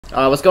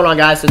What's going on,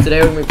 guys? So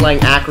today we're going to be playing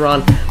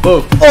Acheron,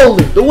 both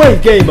only the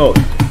wave game mode.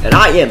 And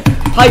I am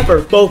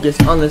hyper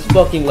focused on this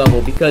fucking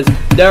level because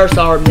there are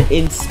some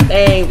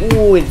insanely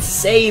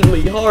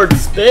hard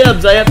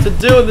spams I have to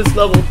do in this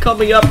level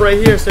coming up right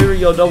here. So here we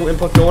go, double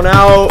input going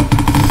out.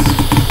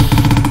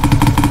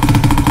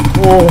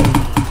 Oh,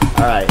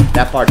 alright,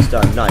 that part's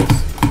done. Nice.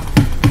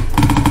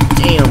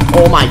 Damn,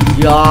 oh my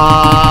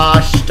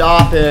gosh,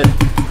 stop it.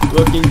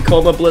 Looking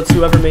Coma Blitz,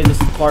 whoever made this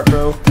part,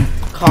 bro.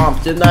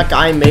 Comp, didn't that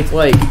guy make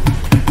like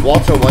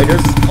Walter White or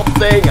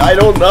something? I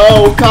don't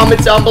know.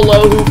 Comment down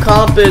below who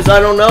Comp is.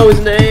 I don't know his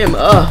name.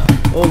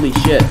 Holy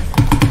shit.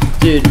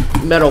 Dude,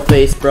 metal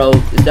face, bro.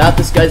 Is that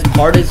this guy's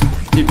part?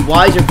 Dude,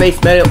 why is your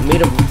face made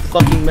of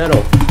fucking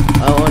metal?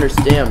 I don't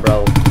understand,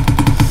 bro.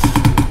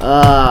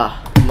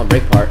 Come on,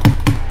 break part.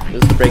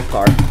 This is the break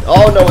part.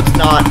 Oh no, it's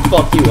not.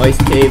 Fuck you, Ice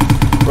Cave.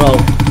 Bro.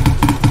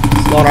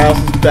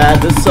 Slaughterhouse is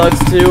bad. This sucks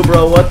too,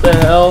 bro. What the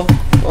hell?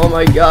 Oh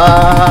my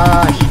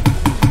gosh.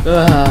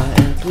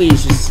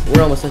 Please,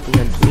 we're almost at the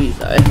end. Please,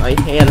 my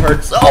hand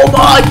hurts so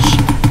much.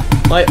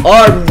 My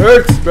arm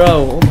hurts,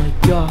 bro. Oh my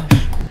gosh.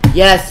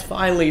 Yes,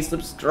 finally,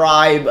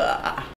 subscribe.